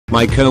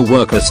My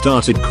co-worker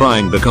started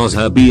crying because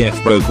her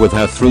BF broke with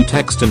her through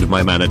text and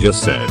my manager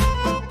said,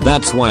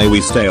 "That's why we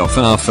stay off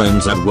our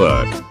phones at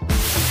work."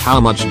 How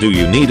much do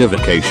you need a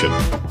vacation?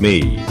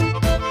 Me.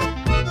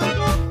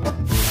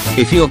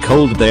 If you're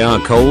cold they are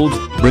cold,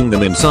 bring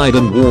them inside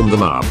and warm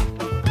them up.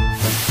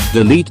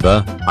 Delete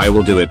the "I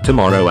will do it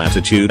tomorrow"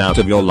 attitude out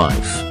of your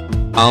life.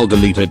 I'll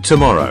delete it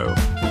tomorrow.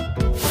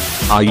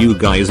 Are you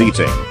guys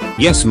eating?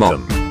 Yes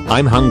mom.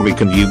 I'm hungry,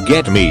 can you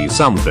get me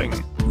something?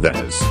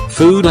 There's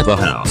food at the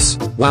house.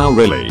 Wow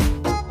really?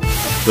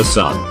 The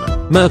sun.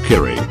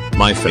 Mercury.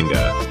 My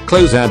finger.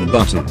 Close add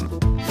button.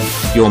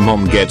 Your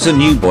mom gets a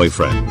new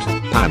boyfriend.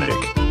 Panic.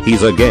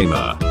 He's a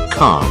gamer.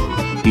 Calm.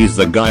 He's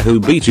the guy who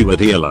beat you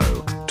at ELO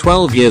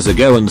 12 years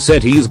ago and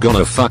said he's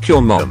gonna fuck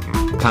your mom.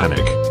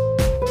 Panic.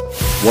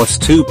 What's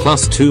 2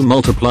 plus 2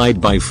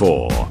 multiplied by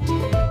 4?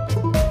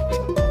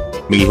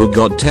 Me who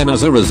got 10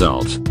 as a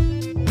result.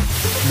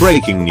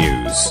 Breaking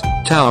news.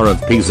 Tower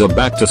of Pisa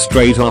back to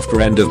straight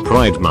after end of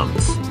Pride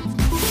month.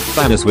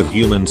 Thanos with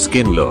human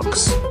skin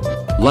looks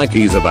like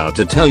he's about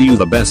to tell you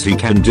the best he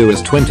can do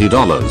is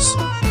 $20.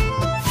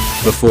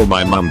 Before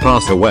my mum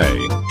passed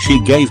away, she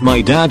gave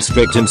my dad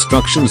strict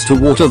instructions to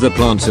water the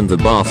plants in the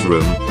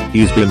bathroom.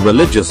 He's been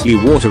religiously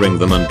watering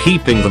them and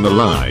keeping them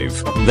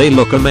alive. They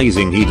look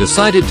amazing. He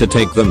decided to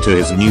take them to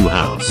his new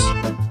house,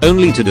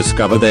 only to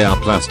discover they are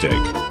plastic.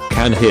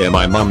 Can hear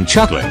my mum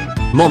chuckling.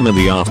 Mom in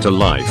the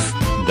afterlife.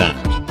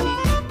 Dad.